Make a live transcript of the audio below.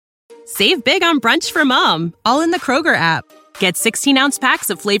Save big on brunch for mom, all in the Kroger app. Get 16-ounce packs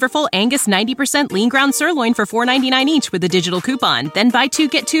of flavorful Angus 90% lean ground sirloin for $4.99 each with a digital coupon. Then buy 2,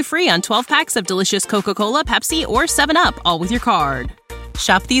 get 2 free on 12 packs of delicious Coca-Cola, Pepsi, or 7-Up, all with your card.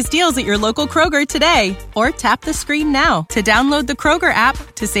 Shop these deals at your local Kroger today, or tap the screen now to download the Kroger app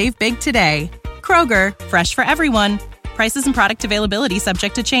to save big today. Kroger, fresh for everyone. Prices and product availability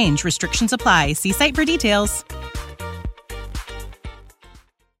subject to change. Restrictions apply. See site for details.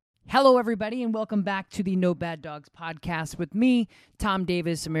 Hello, everybody, and welcome back to the No Bad Dogs podcast with me, Tom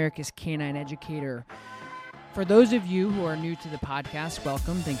Davis, America's Canine Educator. For those of you who are new to the podcast,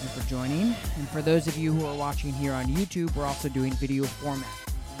 welcome. Thank you for joining. And for those of you who are watching here on YouTube, we're also doing video format.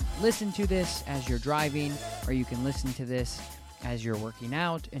 Listen to this as you're driving, or you can listen to this as you're working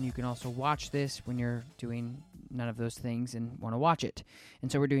out, and you can also watch this when you're doing none of those things and want to watch it.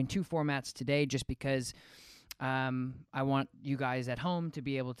 And so we're doing 2 formats today just because I want you guys at home to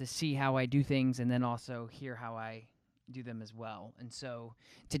be able to see how I do things and then also hear how I do them as well. And so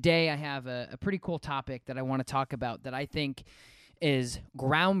today I have a pretty cool topic that I want to talk about that I think is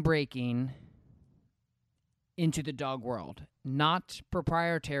groundbreaking into the dog world. Not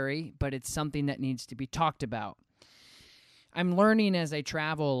proprietary, but it's something that needs to be talked about. I'm learning as I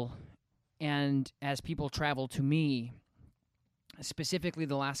travel and as people travel to me. Specifically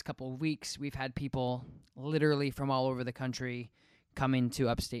the last couple of weeks, we've had people literally from all over the country coming to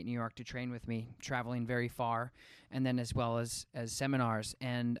upstate New York to train with me, traveling very far, and then as well as seminars.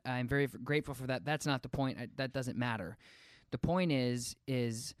 And I'm very grateful for that. That's not the point. That doesn't matter. The point is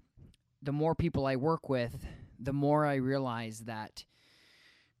the more people I work with, the more I realize that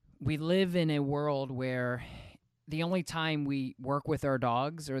we live in a world where the only time we work with our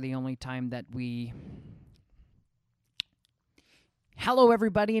dogs, or the only time that we... Hello,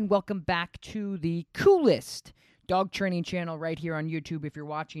 everybody, and welcome back to the coolest dog training channel right here on YouTube. If you're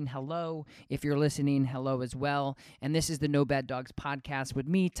watching, hello. If you're listening, hello as well. And this is the No Bad Dogs podcast with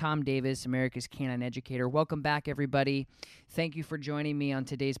me, Tom Davis, America's Canine Educator. Welcome back, everybody. Thank you for joining me on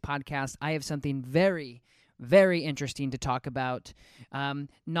today's podcast. I have something very, very interesting to talk about.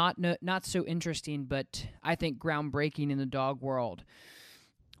 Not so interesting, but I think groundbreaking in the dog world.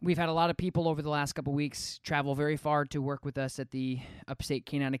 We've had a lot of people over the last couple weeks travel very far to work with us at the Upstate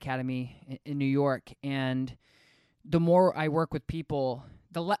Canine Academy in New York, and the more I work with people,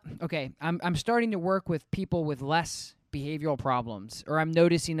 I'm starting to work with people with less behavioral problems, or I'm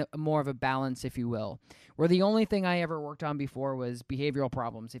noticing more of a balance, if you will, where the only thing I ever worked on before was behavioral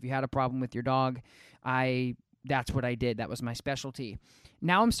problems. If you had a problem with your dog, that's what I did. That was my specialty.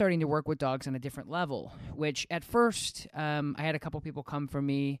 Now I'm starting to work with dogs on a different level, which at first I had a couple people come from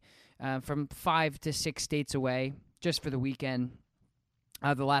me from 5 to 6 states away just for the weekend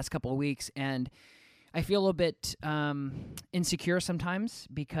the last couple of weeks. And I feel a bit insecure sometimes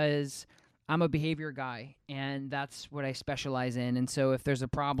because I'm a behavior guy and that's what I specialize in. And so if there's a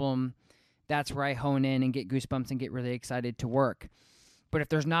problem, that's where I hone in and get goosebumps and get really excited to work. But if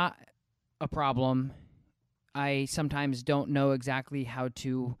there's not a problem, I sometimes don't know exactly how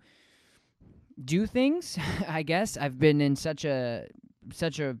to do things. I guess I've been in such a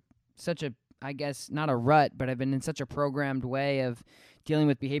I guess not a rut, but I've been in such a programmed way of dealing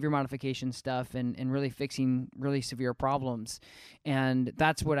with behavior modification stuff and really fixing really severe problems. And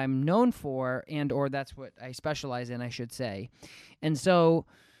that's what I'm known for, or that's what I specialize in, I should say. And so,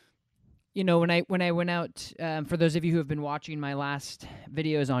 you know, when I went out, for those of you who have been watching my last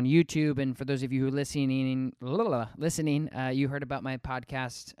videos on YouTube, and for those of you who are listening, you heard about my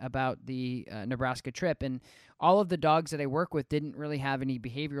podcast about the Nebraska trip, and all of the dogs that I work with didn't really have any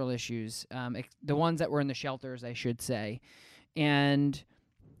behavioral issues. The ones that were in the shelters, I should say. And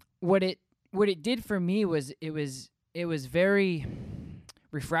what it did for me was it was very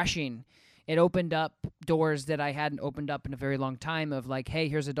refreshing. It opened up doors that I hadn't opened up in a very long time of like, hey,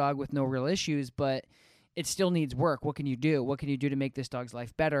 here's a dog with no real issues, but it still needs work. What can you do? What can you do to make this dog's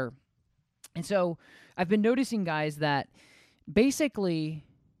life better? And so I've been noticing, guys, that basically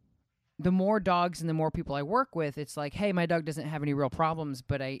the more dogs and the more people I work with, it's like, hey, my dog doesn't have any real problems,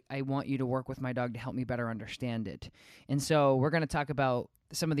 but I want you to work with my dog to help me better understand it. And so we're going to talk about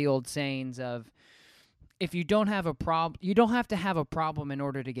some of the old sayings of, if you don't have a problem, you don't have to have a problem in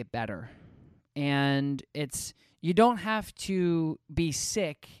order to get better. And you don't have to be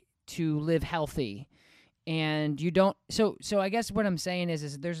sick to live healthy. And you don't, so I guess what I'm saying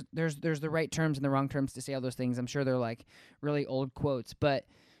is there's the right terms and the wrong terms to say all those things. I'm sure they're like really old quotes, but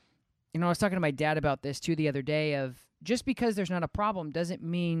you know, I was talking to my dad about this too the other day of just because there's not a problem doesn't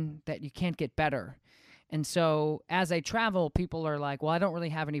mean that you can't get better. And so as I travel, people are like, well, I don't really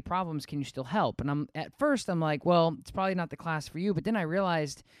have any problems. Can you still help? And at first I'm like, well, it's probably not the class for you. But then I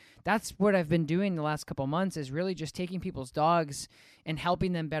realized that's what I've been doing the last couple months, is really just taking people's dogs and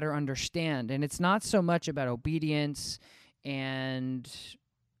helping them better understand. And it's not so much about obedience and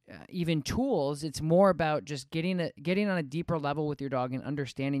even tools. It's more about just getting on a deeper level with your dog and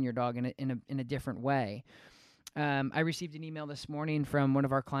understanding your dog in a different way. I received an email this morning from one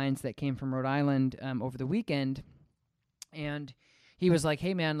of our clients that came from Rhode Island over the weekend, and he was like,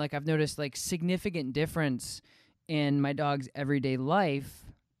 hey man, like I've noticed like significant difference in my dog's everyday life.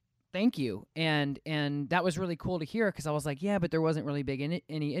 Thank you. And that was really cool to hear, because I was like, yeah, but there wasn't really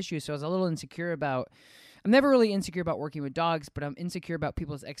any issues. So I was a little insecure about, I'm never really insecure about working with dogs, but I'm insecure about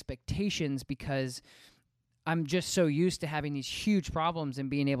people's expectations, because I'm just so used to having these huge problems and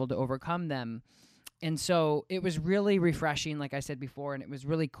being able to overcome them. And so it was really refreshing, like I said before, and it was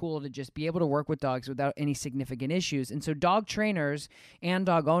really cool to just be able to work with dogs without any significant issues. And so dog trainers and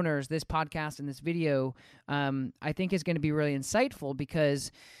dog owners, this podcast and this video, I think is going to be really insightful,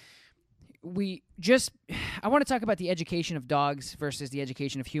 because I want to talk about the education of dogs versus the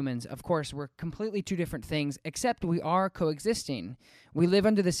education of humans. Of course, we're completely two different things, except we are coexisting. We live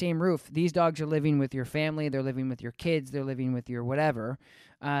under the same roof. These dogs are living with your family. They're living with your kids. They're living with your whatever.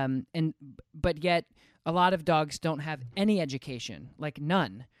 But yet a lot of dogs don't have any education, like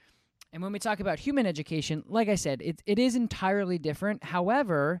none. And when we talk about human education, like I said, it is entirely different.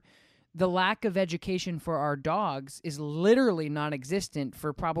 However, the lack of education for our dogs is literally non-existent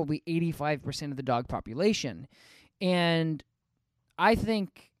for probably 85% of the dog population. And I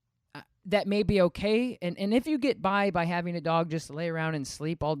think that may be okay. And if you get by having a dog just lay around and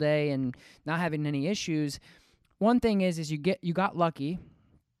sleep all day and not having any issues, one thing is you got lucky.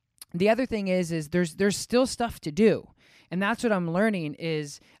 The other thing is there's still stuff to do. And that's what I'm learning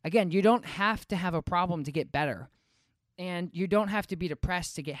is, again, you don't have to have a problem to get better. And you don't have to be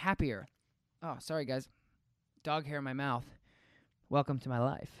depressed to get happier. Oh, sorry, guys. Dog hair in my mouth. Welcome to my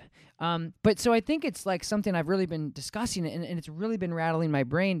life. But so I think it's like something I've really been discussing, and it's really been rattling my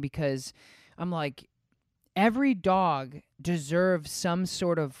brain, because I'm like, every dog deserves some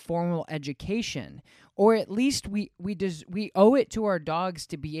sort of formal education, or at least we owe it to our dogs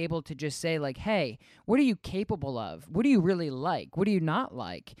to be able to just say like, hey, what are you capable of? What do you really like? What do you not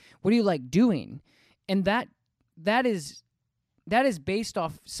like? What do you like doing? And that is based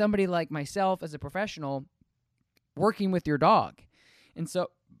off somebody like myself as a professional working with your dog. And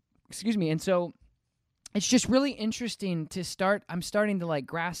so it's just really interesting I'm starting to like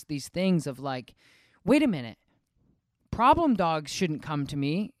grasp these things of like, wait a minute, problem dogs shouldn't come to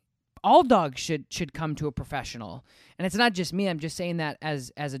me. All dogs should come to a professional. And it's not just me. I'm just saying that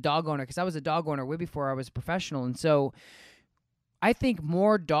as a dog owner, because I was a dog owner way before I was a professional. And so I think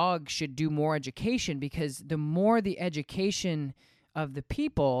more dogs should do more education, because the more the education of the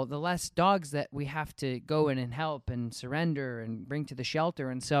people, the less dogs that we have to go in and help and surrender and bring to the shelter.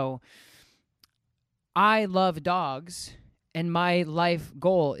 And so I love dogs, and my life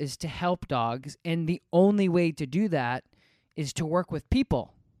goal is to help dogs. And the only way to do that is to work with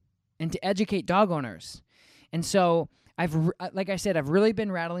people and to educate dog owners. And so like I said, I've really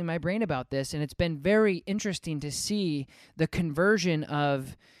been rattling my brain about this, and it's been very interesting to see the conversion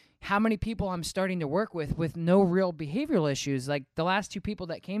of how many people I'm starting to work with no real behavioral issues. Like the last two people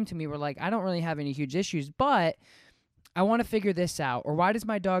that came to me were like, I don't really have any huge issues, but I want to figure this out, or why does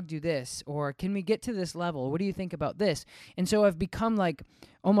my dog do this, or can we get to this level? What do you think about this? And so I've become like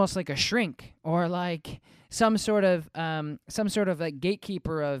almost like a shrink, or like some sort of like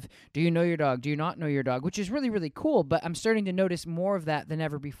gatekeeper of, do you know your dog? Do you not know your dog? Which is really, really cool. But I'm starting to notice more of that than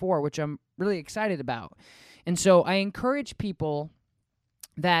ever before, which I'm really excited about. And so I encourage people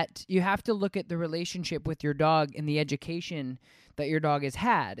that you have to look at the relationship with your dog and the education that your dog has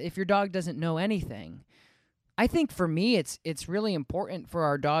had. If your dog doesn't know anything, I think for me, it's really important for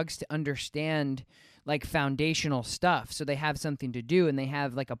our dogs to understand like foundational stuff, so they have something to do and they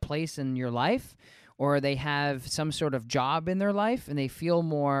have like a place in your life, or they have some sort of job in their life, and they feel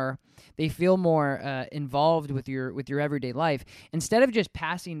more involved with your everyday life, instead of just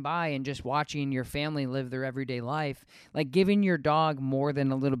passing by and just watching your family live their everyday life. Like giving your dog more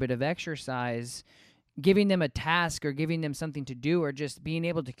than a little bit of exercise, giving them a task or giving them something to do, or just being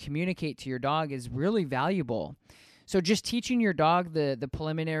able to communicate to your dog is really valuable. So just teaching your dog the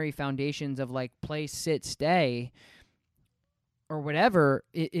preliminary foundations of like play, sit, stay, or whatever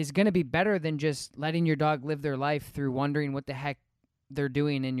is going to be better than just letting your dog live their life through wondering what the heck they're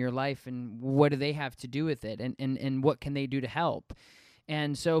doing in your life and what do they have to do with it, and what can they do to help.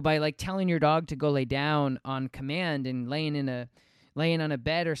 And so by like telling your dog to go lay down on command and laying in laying on a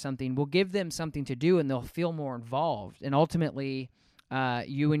bed or something, we'll give them something to do and they'll feel more involved. And ultimately,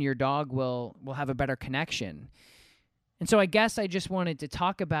 you and your dog will have a better connection. And so I guess I just wanted to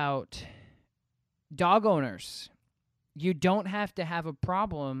talk about dog owners. You don't have to have a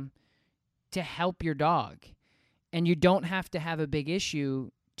problem to help your dog. And you don't have to have a big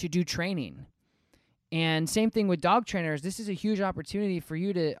issue to do training. And same thing with dog trainers. This is a huge opportunity for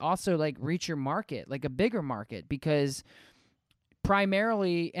you to also like reach your market, like a bigger market, because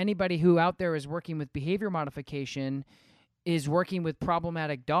primarily anybody who out there is working with behavior modification is working with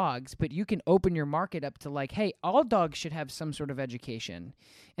problematic dogs, but you can open your market up to like, hey, all dogs should have some sort of education.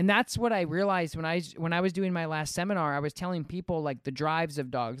 And that's what I realized when I was doing my last seminar. I was telling people like the drives of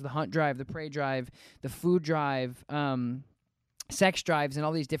dogs, the hunt drive, the prey drive, the food drive, sex drives, and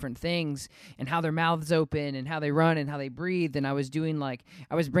all these different things, and how their mouths open and how they run and how they breathe. And I was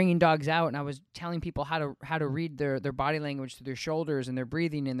bringing dogs out and I was telling people how to read their body language through their shoulders and their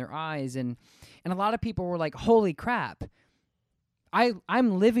breathing and their eyes. And a lot of people were like, holy crap,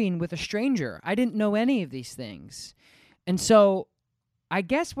 I'm living with a stranger. I didn't know any of these things. And so I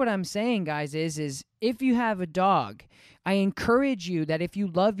guess what I'm saying, guys, is if you have a dog, I encourage you that if you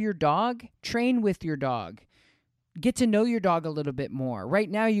love your dog, train with your dog. Get to know your dog a little bit more. Right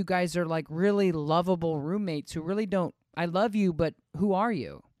now, you guys are like really lovable roommates who really don't, I love you, but who are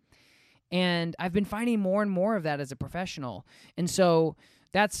you? And I've been finding more and more of that as a professional. And so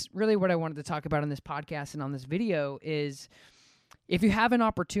that's really what I wanted to talk about on this podcast and on this video is if you have an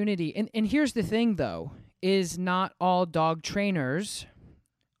opportunity, and here's the thing though, is not all dog trainers,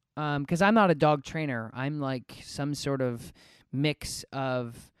 because I'm not a dog trainer. I'm like some sort of mix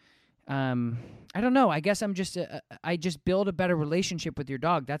of, I don't know. I guess I just build a better relationship with your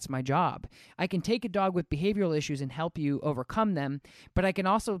dog. That's my job. I can take a dog with behavioral issues and help you overcome them, but I can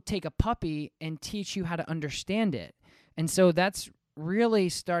also take a puppy and teach you how to understand it. And so that's really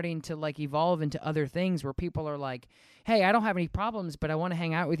starting to like evolve into other things where people are like, hey, I don't have any problems, but I want to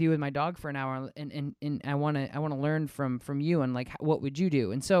hang out with you with my dog for an hour and I want to learn from you and like what would you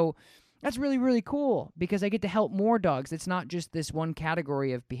do? And so that's really, really cool because I get to help more dogs. It's not just this one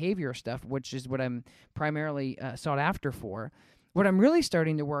category of behavior stuff, which is what I'm primarily sought after for. What I'm really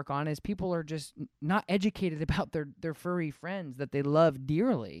starting to work on is people are just not educated about their furry friends that they love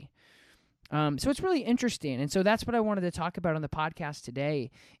dearly. So it's really interesting. And so that's what I wanted to talk about on the podcast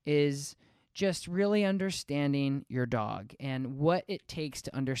today is just really understanding your dog. And what it takes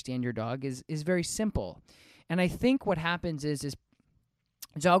to understand your dog is very simple. And I think what happens is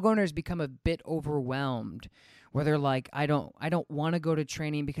dog owners become a bit overwhelmed where they're like, I don't want to go to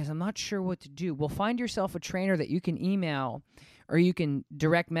training because I'm not sure what to do. Well, find yourself a trainer that you can email or you can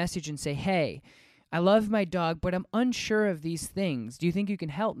direct message and say, hey, I love my dog, but I'm unsure of these things. Do you think you can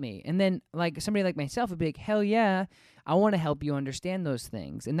help me? And then like somebody like myself would be like, hell yeah, I want to help you understand those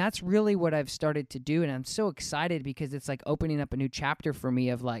things. And that's really what I've started to do. And I'm so excited because it's like opening up a new chapter for me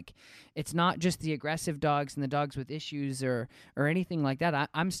of like, it's not just the aggressive dogs and the dogs with issues or anything like that.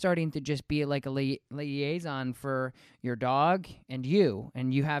 I'm starting to just be like a liaison for your dog and you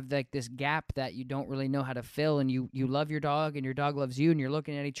have like this gap that you don't really know how to fill. And you love your dog and your dog loves you and you're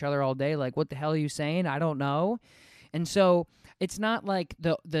looking at each other all day. Like, what the hell are you saying? I don't know. And so it's not like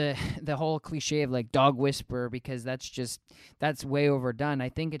the whole cliche of like dog whisperer because that's way overdone. I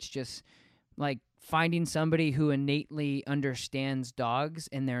think it's just like finding somebody who innately understands dogs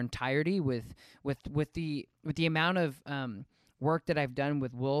in their entirety with the amount of work that I've done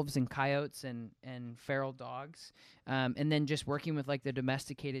with wolves and coyotes and feral dogs, and then just working with like the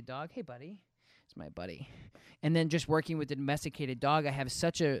domesticated dog. Hey, buddy. It's my buddy. And then just working with the domesticated dog, I have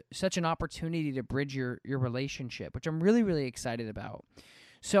such an opportunity to bridge your relationship, which I'm really, really excited about.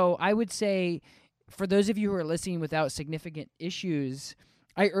 So I would say for those of you who are listening without significant issues,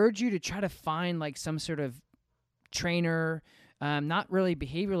 I urge you to try to find like some sort of trainer, not really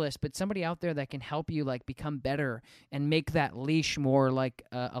behavioralist, but somebody out there that can help you like become better and make that leash more like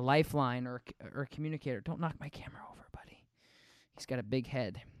a lifeline or a communicator. Don't knock my camera over, buddy. He's got a big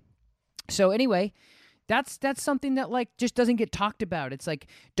head. So anyway, that's something that like just doesn't get talked about. It's like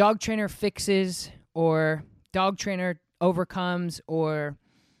dog trainer fixes or dog trainer overcomes or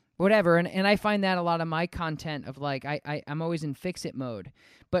whatever. And I find that a lot of my content of like I'm always in fix-it mode.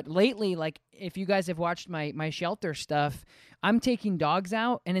 But lately, like if you guys have watched my shelter stuff, I'm taking dogs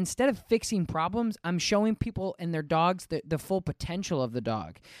out, and instead of fixing problems, I'm showing people and their dogs the full potential of the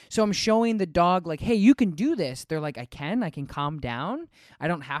dog. So I'm showing the dog like, hey, you can do this. They're like, I can calm down. I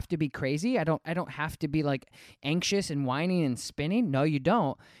don't have to be crazy. I don't have to be like anxious and whining and spinning. No, you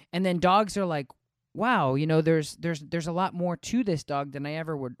don't. And then dogs are like, wow, there's a lot more to this dog than I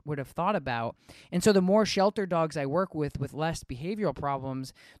ever would have thought about. And so the more shelter dogs I work with less behavioral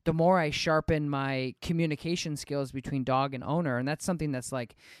problems, the more I sharpen my communication skills between dog and owner. And that's something that's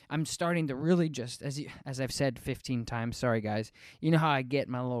like, I'm starting to really just, as I've said 15 times, sorry guys, you know how I get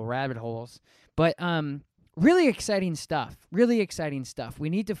in my little rabbit holes. But really exciting stuff. Really exciting stuff. We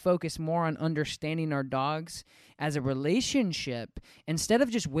need to focus more on understanding our dogs as a relationship instead of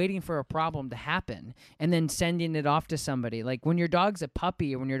just waiting for a problem to happen and then sending it off to somebody. Like when your dog's a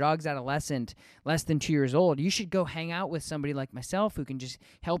puppy or when your dog's adolescent, less than 2 years old, you should go hang out with somebody like myself who can just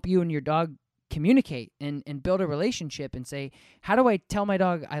help you and your dog communicate and build a relationship and say, how do I tell my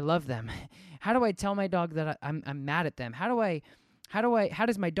dog I love them? How do I tell my dog that I'm mad at them? How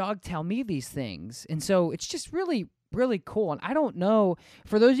does my dog tell me these things? And so it's just really, really cool. And I don't know,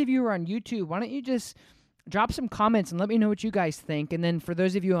 for those of you who are on YouTube, why don't you just drop some comments and let me know what you guys think. And then for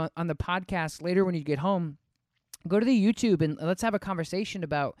those of you on the podcast later when you get home, go to the YouTube and let's have a conversation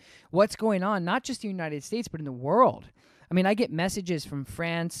about what's going on, not just in the United States, but in the world. I mean, I get messages from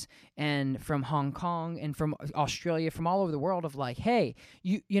France and from Hong Kong and from Australia, from all over the world of like, hey,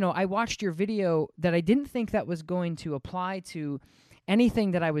 you know, I watched your video that I didn't think that was going to apply to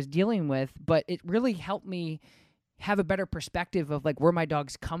anything that I was dealing with, but it really helped me have a better perspective of like where my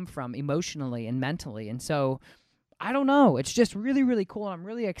dogs come from emotionally and mentally. And so I don't know. It's just really, really cool. I'm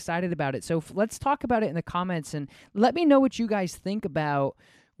really excited about it. So let's talk about it in the comments and let me know what you guys think about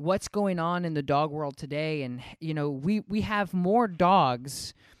what's going on in the dog world today. And, you know, we have more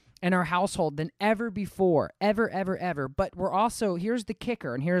dogs in our household than ever before, ever. But we're also, here's the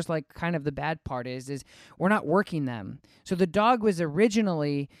kicker, and here's like kind of the bad part is we're not working them. So the dog was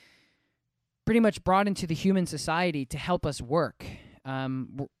originally pretty much brought into the human society to help us work.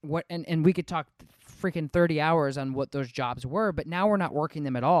 And we could talk freaking 30 hours on what those jobs were, but now we're not working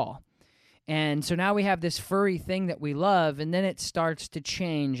them at all. And so now we have this furry thing that we love, and then it starts to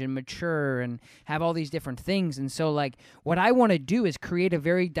change and mature and have all these different things. And so, like, what I want to do is create a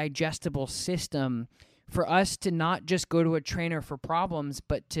very digestible system for us to not just go to a trainer for problems,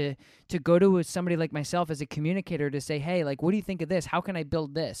 but to go to somebody like myself as a communicator to say, hey, like, what do you think of this? How can I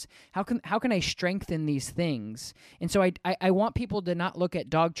build this? How can I strengthen these things? And so I want people to not look at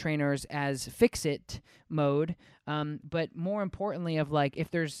dog trainers as fix-it mode, but more importantly of like, if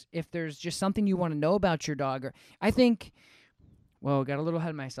there's just something you want to know about your dog, or I think, well, got a little ahead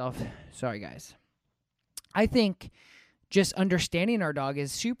of myself. Sorry, guys. I think just understanding our dog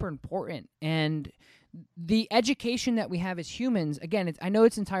is super important, and the education that we have as humans, again, I know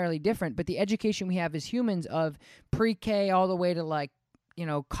it's entirely different, but the education we have as humans of pre-K all the way to like, you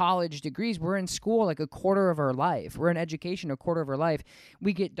know, college degrees, we're in school like a quarter of our life. We're in education a quarter of our life.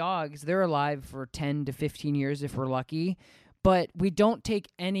 We get dogs, they're alive for 10 to 15 years if we're lucky, but we don't take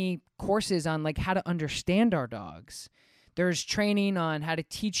any courses on like how to understand our dogs. There's training on how to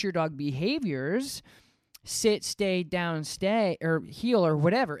teach your dog behaviors, sit, stay, down, stay, or heel, or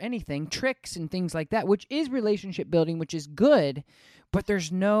whatever, anything, tricks and things like that, which is relationship building, which is good, but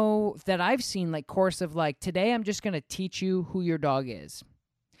there's no, that I've seen, like, course of, like, today I'm just going to teach you who your dog is.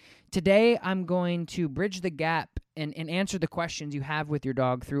 Today I'm going to bridge the gap and answer the questions you have with your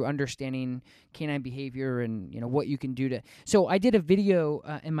dog through understanding canine behavior and, you know, what you can do to. So I did a video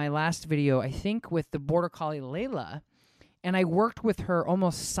in my last video, I think, with the Border Collie Layla, and I worked with her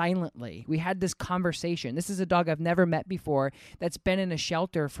almost silently. We had this conversation. This is a dog I've never met before that's been in a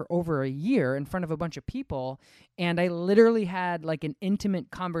shelter for over a year in front of a bunch of people. And I literally had like an intimate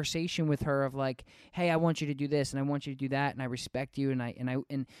conversation with her of like, hey, I want you to do this and I want you to do that and I respect you.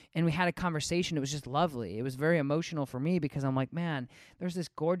 And we had a conversation. It was just lovely. It was very emotional for me because I'm like, man, there's this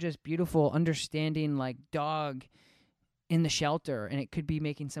gorgeous, beautiful, understanding like dog in the shelter, and it could be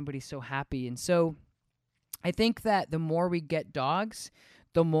making somebody so happy. And so I think that the more we get dogs,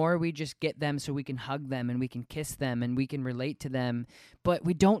 the more we just get them so we can hug them and we can kiss them and we can relate to them, but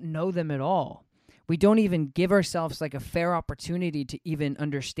we don't know them at all. We don't even give ourselves like a fair opportunity to even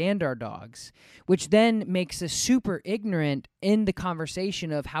understand our dogs, which then makes us super ignorant in the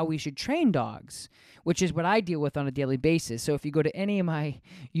conversation of how we should train dogs, which is what I deal with on a daily basis. So if you go to any of my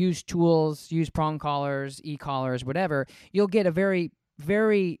used tools, used prong collars, e-collars, whatever, you'll get a very,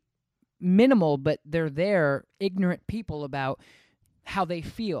 very minimal, but they're there, ignorant people about how they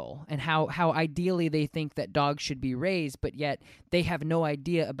feel and how ideally they think that dogs should be raised, but yet they have no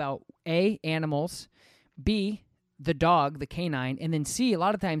idea about A, animals, B, the dog, the canine, and then C, a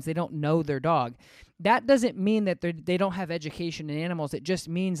lot of times they don't know their dog. That doesn't mean that they don't have education in animals. It just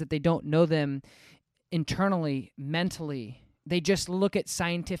means that they don't know them internally, mentally, they just look at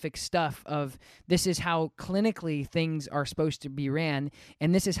scientific stuff of this is how clinically things are supposed to be ran,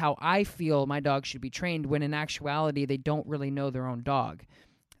 and this is how I feel my dog should be trained, when in actuality they don't really know their own dog.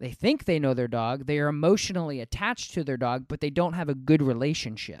 They think they know their dog, they are emotionally attached to their dog, but they don't have a good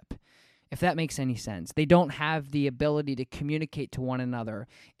relationship, if that makes any sense. They don't have the ability to communicate to one another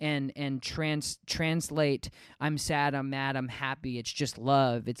and translate, I'm sad, I'm mad, I'm happy, it's just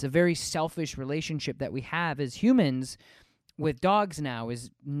love. It's a very selfish relationship that we have as humans with dogs now. Is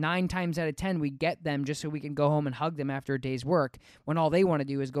 9 times out of 10 we get them just so we can go home and hug them after a day's work, when all they want to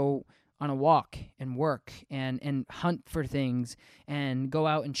do is go on a walk and work and hunt for things and go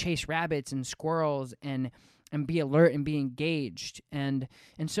out and chase rabbits and squirrels and be alert and be engaged. And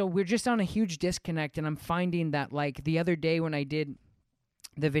so we're just on a huge disconnect, and I'm finding that, like, the other day when I did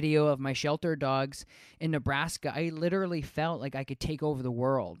the video of my shelter dogs in Nebraska, I literally felt like I could take over the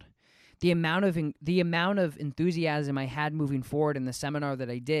world. The amount of enthusiasm I had moving forward in the seminar that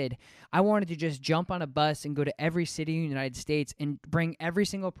I did, I wanted to just jump on a bus and go to every city in the United States and bring every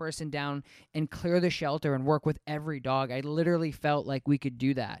single person down and clear the shelter and work with every dog. I literally felt like we could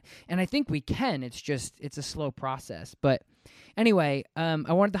do that. And I think we can. It's a slow process. But anyway,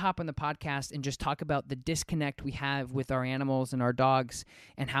 I wanted to hop on the podcast and just talk about the disconnect we have with our animals and our dogs,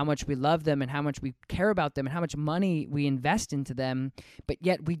 and how much we love them and how much we care about them and how much money we invest into them, but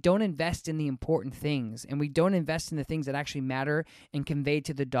yet we don't invest in the important things, and we don't invest in the things that actually matter and convey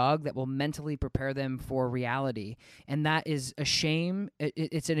to the dog that will mentally prepare them for reality. And that is a shame.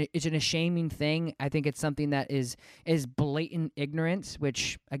 It's an shaming thing. I think it's something that is blatant ignorance,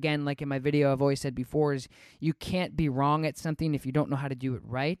 which, again, like in my video I've always said before, is you can't be wrong at something if you don't know how to do it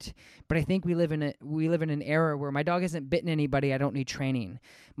right. But I think we live in an era where my dog hasn't bitten anybody, I don't need training.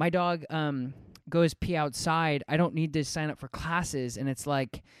 My dog goes pee outside, I don't need to sign up for classes. And it's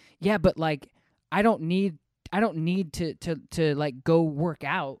like, yeah, but like I don't need to like go work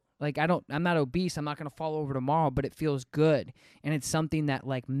out. Like I'm not obese, I'm not going to fall over tomorrow, but it feels good. And it's something that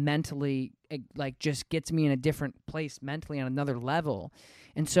like mentally, it, like just gets me in a different place mentally on another level.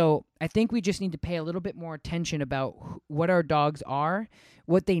 And so I think we just need to pay a little bit more attention about what our dogs are,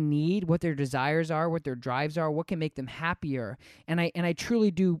 what they need, what their desires are, what their drives are, what can make them happier. And I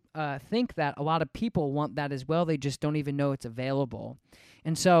truly do think that a lot of people want that as well. They just don't even know it's available.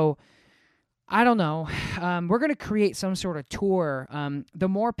 And so I don't know. We're going to create some sort of tour. The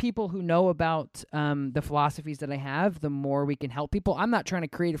more people who know about the philosophies that I have, the more we can help people. I'm not trying to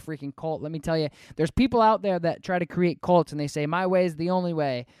create a freaking cult. Let me tell you, there's people out there that try to create cults, and they say, my way is the only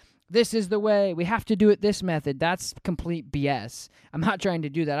way. This is the way. We have to do it this method. That's complete BS. I'm not trying to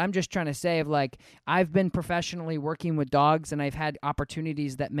do that. I'm just trying to say, I've been professionally working with dogs, and I've had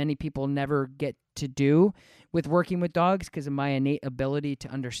opportunities that many people never get to do with working with dogs because of my innate ability to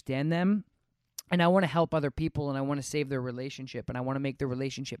understand them. And I want to help other people, and I want to save their relationship, and I want to make their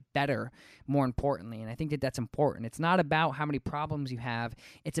relationship better, more importantly. And I think that that's important. It's not about how many problems you have.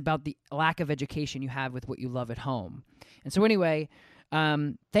 It's about the lack of education you have with what you love at home. And so anyway,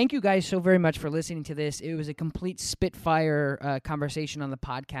 thank you guys so very much for listening to this. It was a complete spitfire conversation on the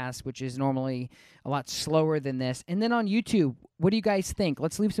podcast, which is normally a lot slower than this. And then on YouTube, what do you guys think?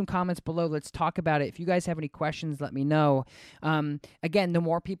 Let's leave some comments below. Let's talk about it. If you guys have any questions, let me know. Again, the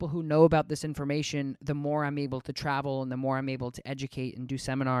more people who know about this information, the more I'm able to travel and the more I'm able to educate and do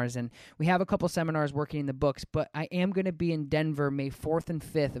seminars. And we have a couple seminars working in the books, but I am going to be in Denver May 4th and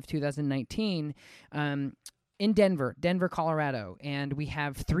 5th of 2019. In Denver, Colorado, and we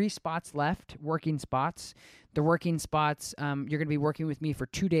have 3 spots left, working spots. The working spots, you're going to be working with me for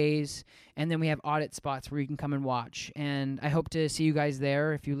 2 days, and then we have audit spots where you can come and watch. And I hope to see you guys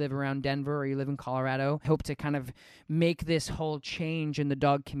there if you live around Denver or you live in Colorado. I hope to kind of make this whole change in the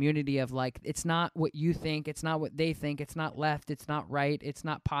dog community of like, it's not what you think, it's not what they think, it's not left, it's not right, it's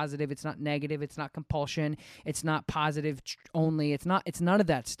not positive, it's not negative, it's not compulsion, it's not positive only, it's none of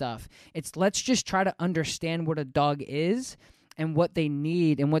that stuff. It's let's just try to understand what a dog is and what they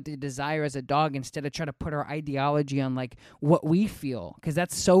need and what they desire as a dog, instead of trying to put our ideology on like what we feel, because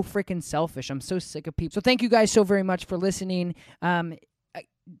that's so freaking selfish. I'm so sick of people. So thank you guys so very much for listening. Instagram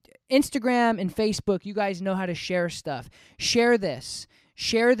and Facebook, you guys know how to share stuff. Share this.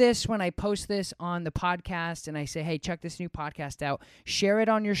 Share this when I post this on the podcast and I say, hey, check this new podcast out. Share it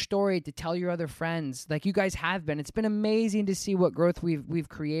on your story to tell your other friends like you guys have been. It's been amazing to see what growth we've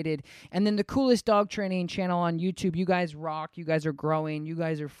created. And then the coolest dog training channel on YouTube. You guys rock. You guys are growing. You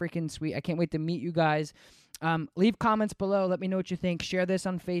guys are freaking sweet. I can't wait to meet you guys. Leave comments below. Let me know what you think. Share this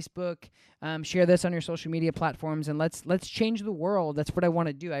on Facebook. Share this on your social media platforms, and let's change the world. That's what I want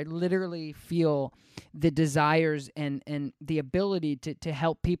to do. I literally feel the desires and the ability to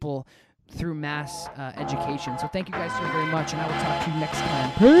help people through mass education. So thank you guys so very much, and I will talk to you next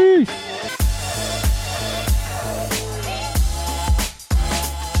time. Peace!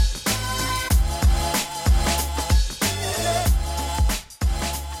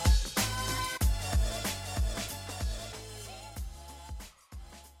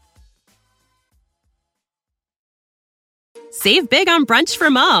 Save big on brunch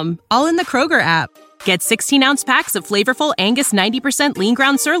for mom, all in the Kroger app. Get 16-ounce packs of flavorful Angus 90% lean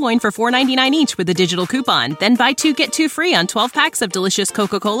ground sirloin for $4.99 each with a digital coupon. Then buy 2, get 2 free on 12 packs of delicious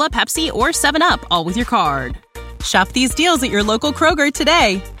Coca-Cola, Pepsi, or 7-Up, all with your card. Shop these deals at your local Kroger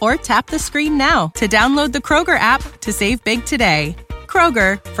today, or tap the screen now to download the Kroger app to save big today.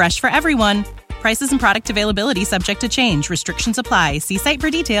 Kroger, fresh for everyone. Prices and product availability subject to change. Restrictions apply. See site for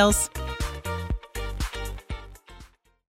details.